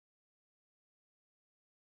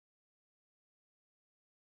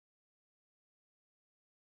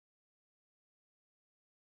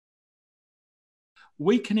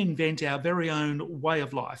we can invent our very own way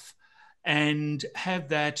of life and have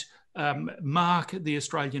that mark the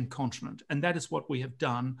Australian continent. And that is what we have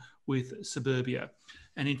done with Suburbia.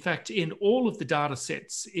 And in fact, in all of the data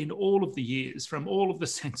sets, in all of the years, from all of the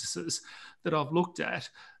censuses that I've looked at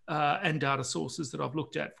and data sources that I've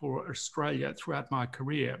looked at for Australia throughout my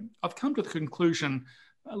career, I've come to the conclusion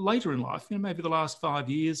later in life, maybe the last 5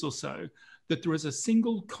 years or so, that there is a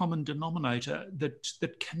single common denominator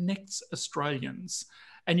that connects Australians.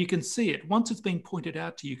 And you can see it, once it's been pointed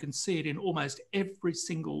out to you, you can see it in almost every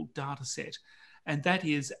single data set. And that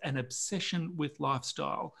is an obsession with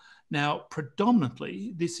lifestyle. Now,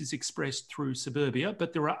 predominantly, this is expressed through Suburbia,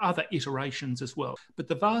 but there are other iterations as well. But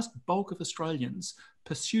the vast bulk of Australians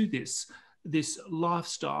pursue this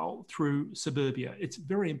lifestyle through Suburbia. It's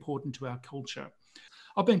very important to our culture.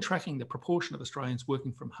 I've been tracking the proportion of Australians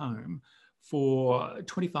working from home for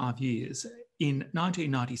 25 years. In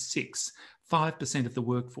 1996, 5% of the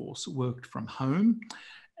workforce worked from home.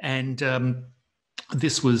 And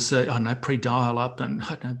this was, I don't know, pre-dial-up and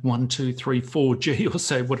 1, 2, 3, 4G or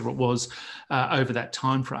so, whatever it was, over that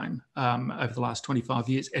time frame, over the last 25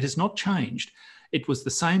 years. It has not changed. It was the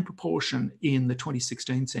same proportion in the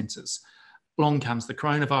 2016 census. Along comes the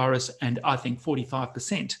coronavirus, and I think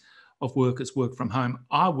 45% of workers work from home.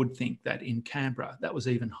 I would think that in Canberra, that was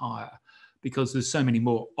even higher because there's so many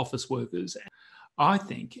more office workers. I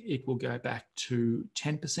think it will go back to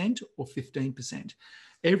 10% or 15%.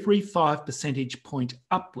 Every 5 percentage point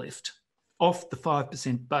uplift off the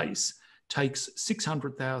 5% base takes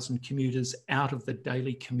 600,000 commuters out of the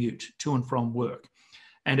daily commute to and from work.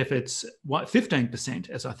 And if it's 15%,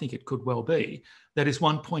 as I think it could well be, that is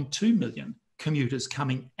 1.2 million commuters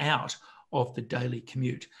coming out of the daily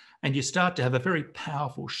commute. And you start to have a very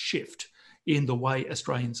powerful shift in the way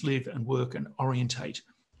Australians live and work and orientate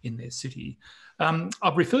in their city.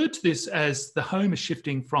 I've referred to this as the home is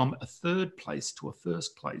shifting from a third place to a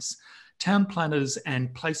first place. Town planners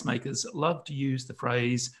and placemakers love to use the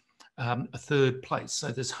phrase a third place. So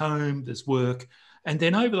there's home, there's work. And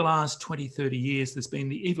then over the last 20, 30 years, there's been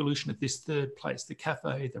the evolution of this third place, the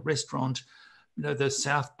cafe, the restaurant, the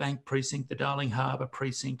South Bank precinct, the Darling Harbour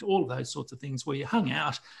precinct, all of those sorts of things where you hung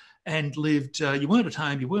out and lived, you weren't at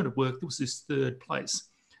home, you weren't at work, there was this third place.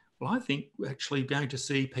 Well, I think we're actually going to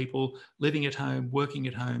see people living at home, working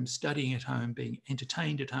at home, studying at home, being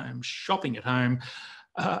entertained at home, shopping at home.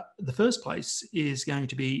 The first place is going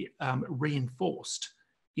to be reinforced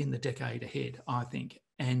in the decade ahead, I think.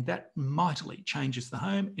 And that mightily changes the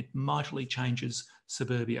home. It mightily changes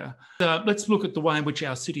Suburbia. Let's look at the way in which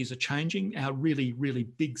our cities are changing, our really, really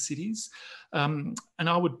big cities. And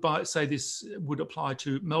I would say this would apply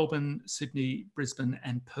to Melbourne, Sydney, Brisbane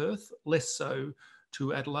and Perth, less so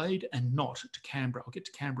to Adelaide and not to Canberra. I'll get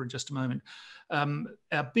to Canberra in just a moment.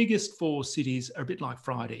 Our biggest 4 cities are a bit like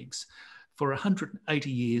fried eggs. For 180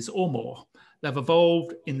 years or more, they've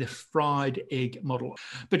evolved in the fried egg model.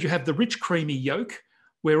 But you have the rich, creamy yolk,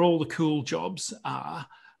 where all the cool jobs are,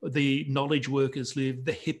 the knowledge workers live,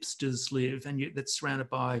 the hipsters live, and that's surrounded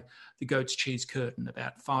by the goat's cheese curtain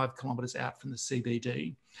about 5 kilometres out from the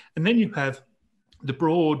CBD. And then you have the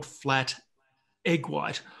broad, flat egg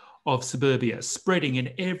white of Suburbia spreading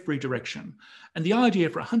in every direction. And the idea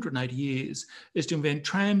for 180 years is to invent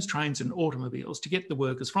trams, trains and automobiles to get the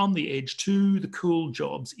workers from the edge to the cool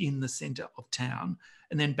jobs in the centre of town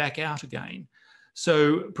and then back out again.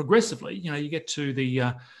 So progressively, you get to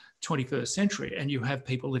the 21st century and you have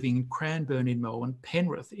people living in Cranbourne in Melbourne,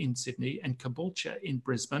 Penrith in Sydney and Caboolture in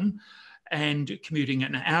Brisbane and commuting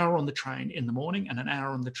an hour on the train in the morning and an hour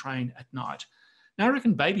on the train at night. Now, I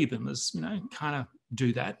reckon baby boomers, kind of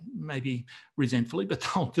do that, maybe resentfully, but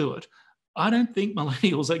they'll do it. I don't think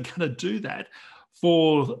millennials are going to do that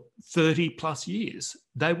for 30 plus years.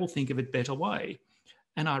 They will think of a better way.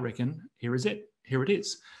 And I reckon here it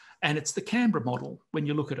is. And it's the Canberra model when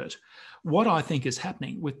you look at it. What I think is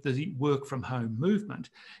happening with the work from home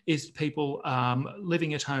movement is people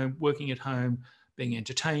living at home, working at home, being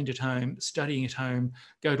entertained at home, studying at home,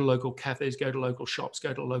 go to local cafes, go to local shops,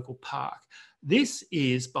 go to a local park. This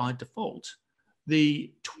is by default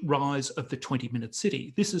the rise of the 20-minute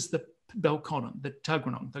city. This is the Belconnen, the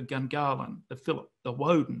Tuggeranong, the Gungahlin, the Phillip, the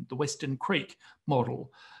Woden, the Western Creek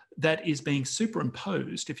model that is being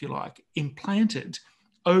superimposed, if you like, implanted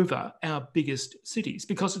over our biggest cities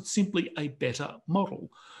because it's simply a better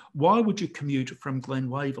model. Why would you commute from Glen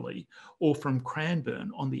Waverley or from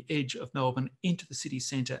Cranbourne on the edge of Melbourne into the city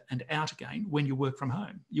centre and out again when you work from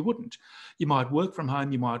home? You wouldn't. You might work from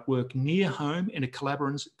home, you might work near home in a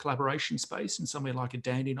collaboration space in somewhere like a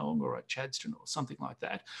Dandenong or a Chadstone or something like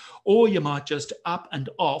that. Or you might just up and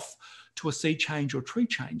off to a sea change or tree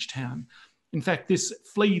change town. In fact, this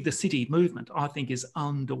flee the city movement, I think, is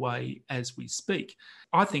underway as we speak.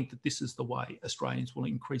 I think that this is the way Australians will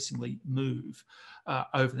increasingly move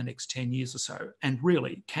over the next 10 years or so. And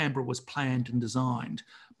really, Canberra was planned and designed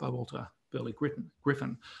by Walter Burley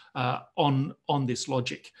Griffin on this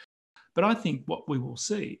logic. But I think what we will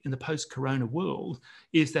see in the post-corona world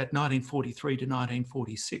is that 1943 to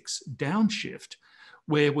 1946 downshift,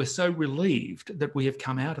 where we're so relieved that we have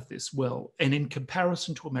come out of this well. And in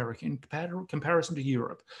comparison to America, in comparison to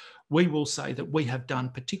Europe, we will say that we have done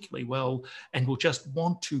particularly well and will just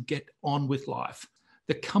want to get on with life.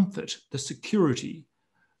 The comfort, the security,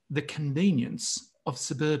 the convenience of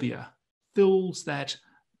suburbia fills that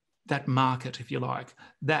market, if you like.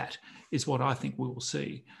 That is what I think we will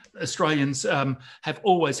see. Australians have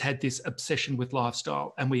always had this obsession with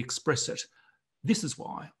lifestyle, and we express it. This is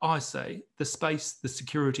why I say the space, the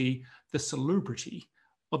security, the salubrity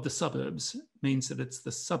of the suburbs means that it's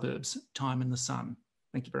the suburbs' time in the sun.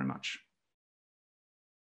 Thank you very much.